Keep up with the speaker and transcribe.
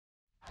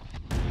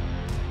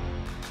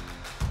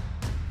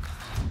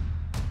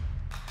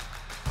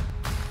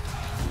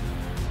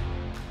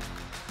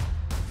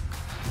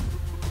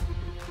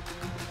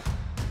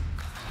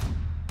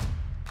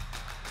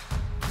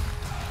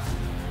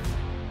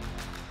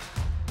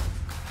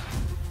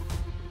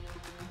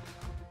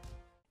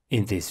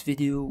In this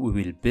video, we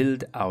will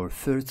build our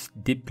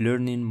first deep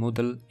learning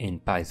model in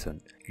Python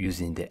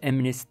using the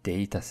MNIST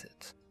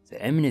dataset. The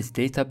MNIST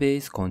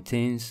database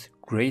contains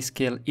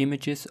grayscale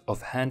images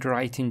of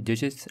handwriting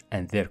digits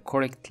and their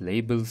correct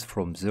labels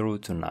from 0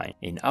 to 9.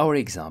 In our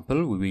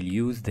example, we will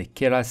use the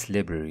Keras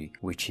library,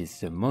 which is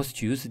the most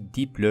used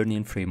deep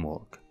learning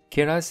framework.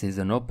 Keras is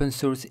an open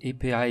source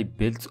API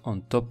built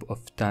on top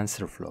of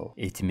TensorFlow.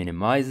 It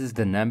minimizes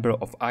the number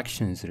of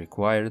actions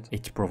required,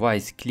 it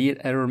provides clear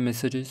error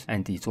messages,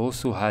 and it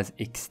also has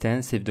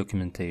extensive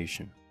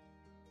documentation.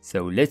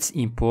 So let's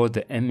import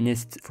the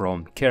MNIST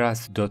from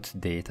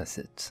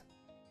keras.dataset.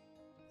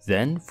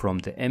 Then from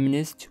the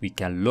MNIST we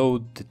can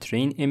load the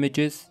train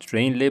images,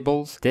 train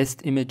labels,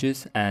 test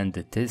images, and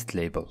the test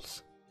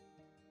labels.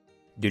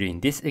 During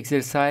this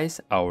exercise,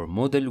 our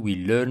model will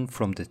learn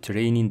from the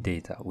training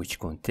data, which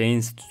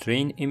contains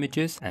train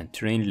images and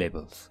train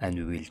labels, and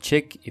we will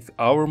check if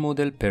our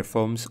model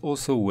performs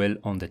also well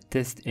on the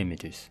test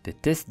images. The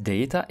test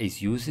data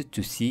is used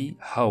to see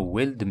how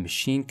well the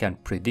machine can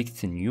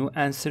predict new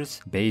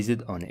answers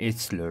based on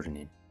its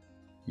learning.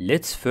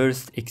 Let's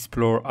first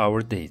explore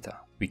our data.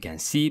 We can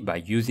see by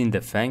using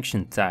the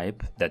function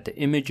type that the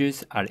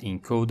images are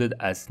encoded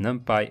as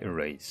NumPy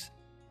arrays.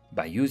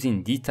 By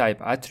using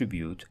dtype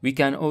attribute, we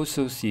can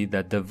also see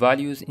that the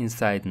values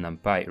inside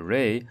NumPy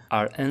array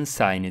are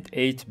unsigned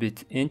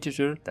 8-bit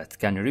integer that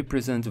can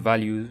represent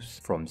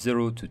values from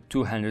 0 to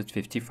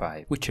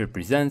 255, which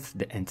represents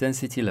the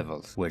intensity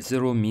levels, where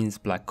 0 means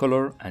black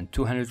color and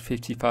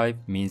 255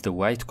 means the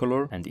white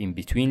color, and in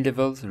between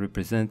levels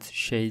represent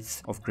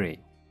shades of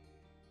gray.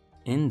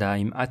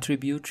 InDime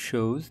attribute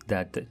shows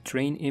that the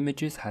train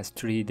images has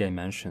 3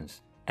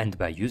 dimensions. And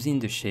by using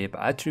the shape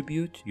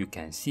attribute, you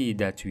can see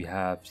that we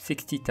have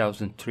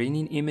 60,000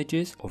 training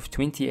images of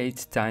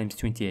 28 times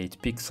 28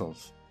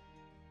 pixels.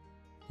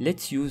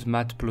 Let's use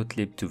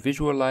Matplotlib to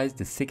visualize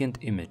the second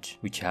image,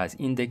 which has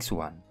index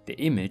 1. The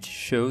image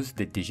shows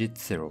the digit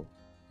 0.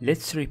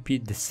 Let's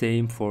repeat the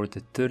same for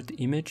the third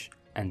image,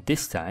 and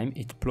this time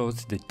it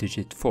plots the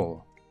digit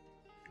 4.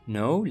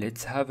 Now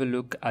let's have a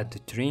look at the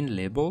train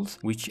labels,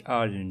 which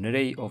are an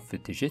array of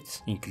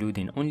digits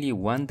including only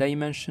one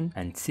dimension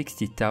and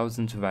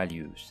 60,000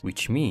 values,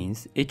 which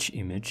means each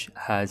image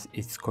has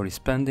its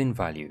corresponding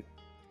value.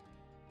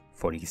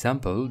 For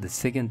example, the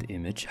second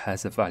image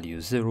has a value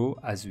 0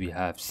 as we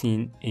have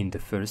seen in the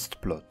first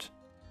plot.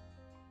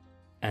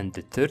 And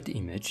the third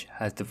image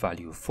has the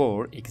value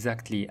 4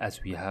 exactly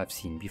as we have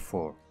seen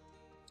before.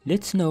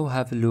 Let's now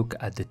have a look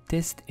at the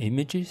test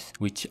images,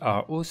 which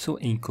are also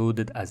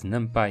encoded as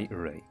NumPy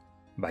array.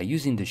 By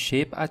using the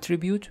shape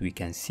attribute, we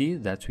can see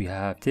that we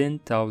have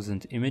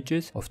 10,000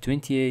 images of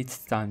 28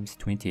 times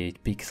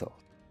 28 pixels.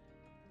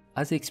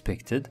 As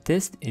expected,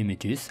 test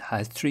images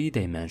has 3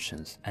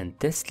 dimensions, and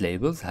test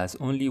labels has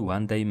only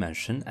 1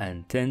 dimension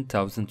and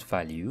 10,000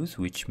 values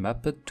which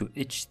mapped to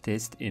each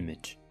test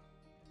image.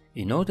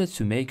 In order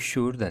to make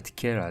sure that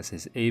Keras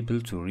is able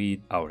to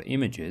read our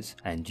images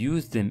and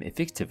use them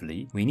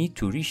effectively, we need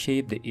to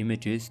reshape the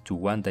images to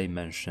 1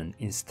 dimension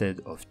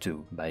instead of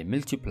 2 by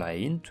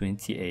multiplying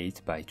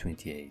 28 by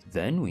 28.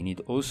 Then we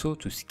need also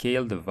to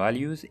scale the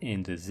values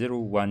in the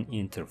 0-1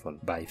 interval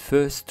by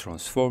first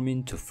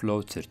transforming to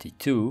float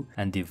 32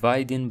 and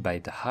dividing by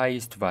the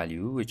highest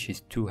value, which is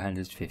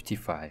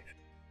 255.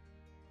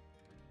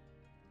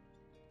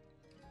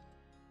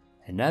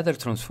 Another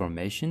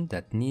transformation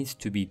that needs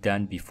to be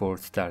done before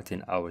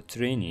starting our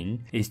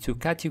training is to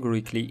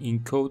categorically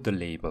encode the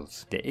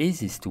labels. The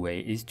easiest way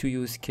is to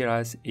use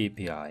Keras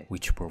API,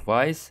 which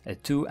provides a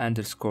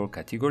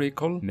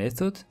to_categorical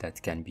method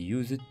that can be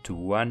used to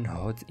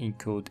one-hot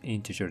encode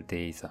integer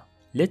data.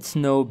 Let's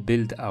now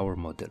build our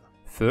model.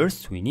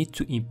 First, we need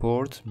to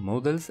import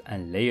models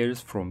and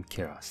layers from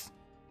Keras.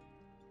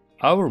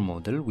 Our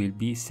model will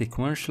be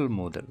sequential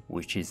model,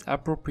 which is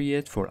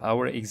appropriate for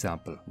our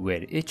example,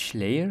 where each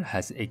layer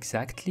has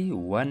exactly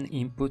 1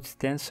 input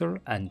tensor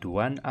and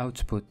 1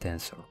 output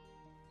tensor.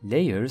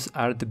 Layers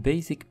are the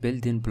basic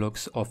building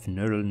blocks of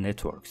neural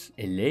networks.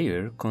 A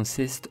layer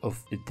consists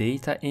of a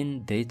data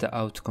in, data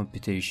out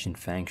computation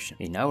function.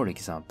 In our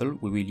example,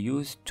 we will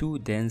use 2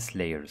 dense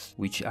layers,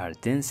 which are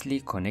densely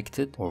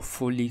connected or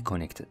fully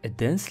connected. A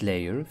dense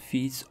layer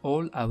feeds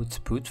all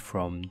output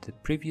from the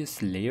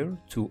previous layer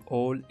to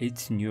all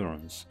its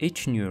neurons.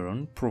 Each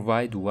neuron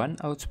provides 1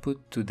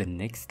 output to the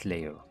next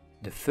layer.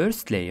 The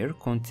first layer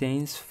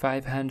contains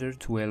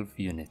 512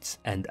 units,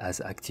 and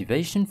as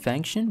activation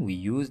function we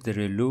use the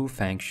ReLU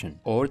function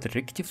or the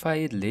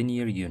rectified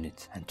linear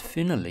unit, and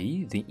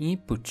finally the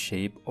input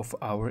shape of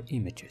our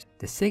images.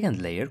 The second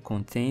layer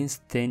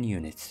contains 10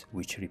 units,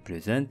 which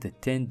represent the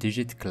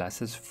 10-digit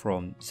classes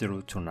from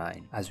 0 to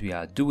 9. As we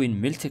are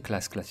doing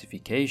multi-class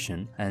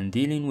classification and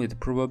dealing with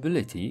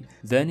probability,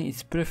 then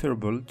it's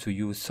preferable to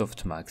use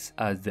softmax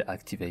as the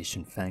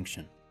activation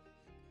function.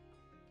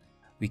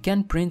 We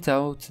can print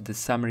out the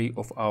summary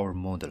of our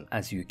model.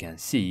 As you can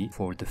see,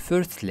 for the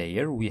first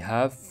layer we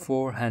have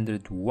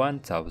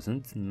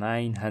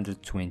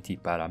 401,920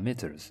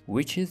 parameters,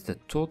 which is the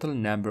total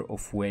number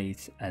of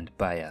weights and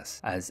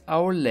bias. As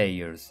our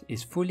layers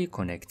is fully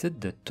connected,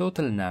 the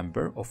total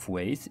number of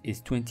weights is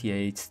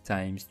 28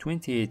 times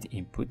 28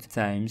 input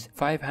times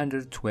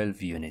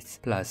 512 units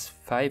plus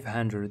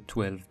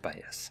 512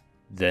 bias.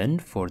 Then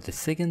for the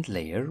second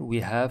layer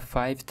we have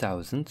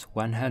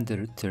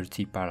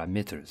 5,130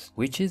 parameters,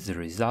 which is the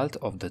result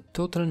of the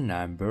total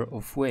number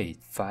of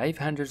weights,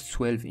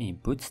 512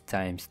 inputs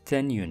times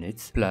 10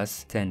 units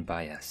plus 10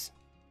 bias.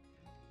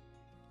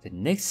 The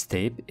next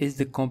step is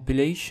the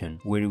compilation,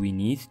 where we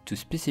need to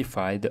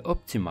specify the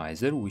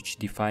optimizer which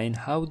defines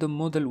how the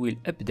model will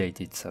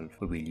update itself.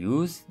 We will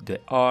use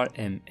the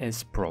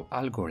RMS probe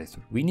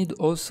algorithm. We need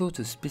also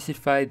to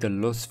specify the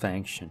loss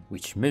function,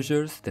 which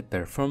measures the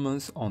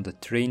performance on the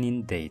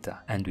training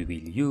data, and we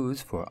will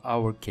use for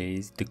our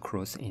case the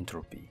cross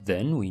entropy.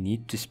 Then we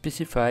need to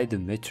specify the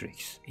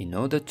metrics in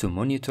order to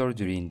monitor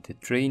during the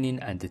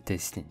training and the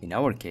testing. In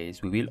our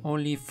case, we will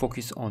only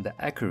focus on the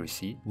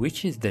accuracy,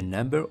 which is the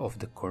number of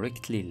the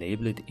correctly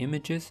labeled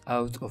images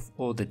out of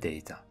all the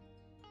data.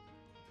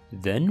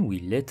 Then we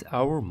let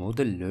our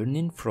model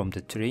learning from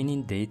the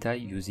training data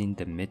using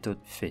the method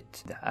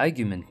fit. The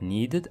argument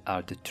needed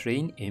are the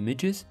train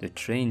images, the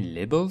train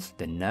labels,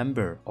 the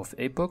number of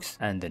epochs,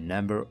 and the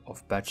number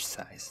of batch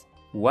size.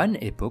 One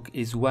epoch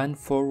is one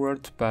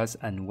forward pass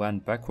and one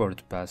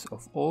backward pass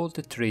of all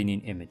the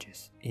training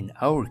images. In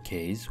our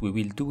case, we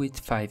will do it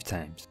 5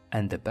 times.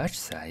 And the batch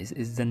size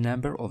is the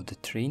number of the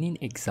training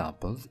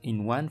examples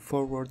in one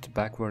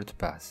forward-backward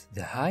pass.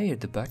 The higher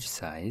the batch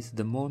size,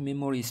 the more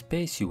memory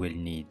space you will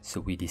need, so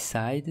we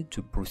decided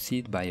to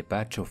proceed by a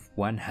batch of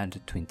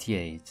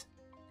 128.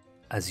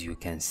 As you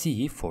can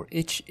see, for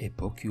each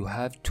epoch you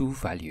have 2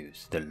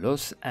 values, the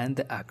loss and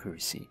the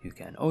accuracy. You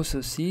can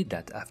also see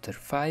that after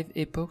 5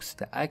 epochs,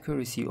 the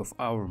accuracy of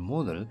our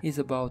model is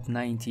about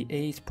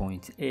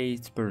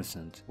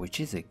 98.8%, which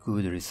is a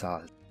good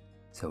result.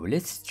 So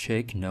let's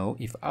check now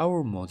if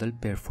our model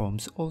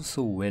performs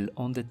also well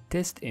on the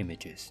test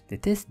images. The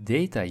test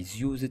data is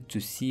used to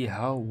see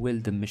how well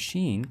the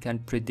machine can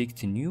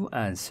predict new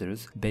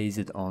answers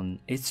based on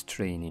its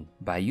training.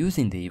 By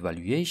using the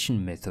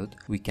evaluation method,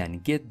 we can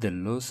get the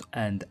loss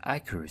and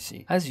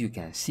accuracy. As you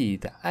can see,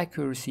 the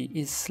accuracy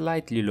is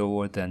slightly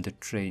lower than the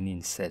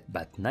training set,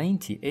 but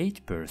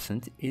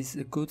 98% is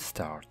a good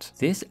start.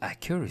 This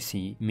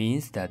accuracy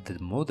means that the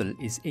model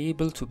is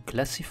able to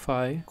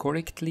classify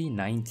correctly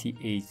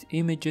 98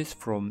 images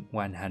from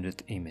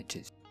 100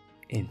 images.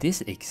 In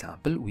this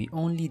example, we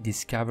only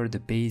discover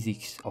the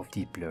basics of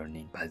deep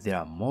learning, but there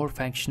are more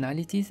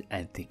functionalities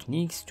and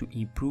techniques to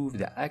improve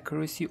the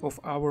accuracy of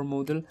our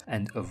model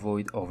and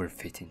avoid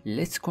overfitting.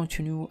 Let's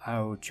continue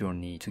our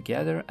journey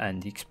together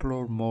and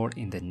explore more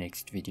in the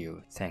next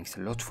video. Thanks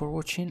a lot for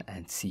watching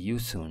and see you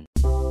soon.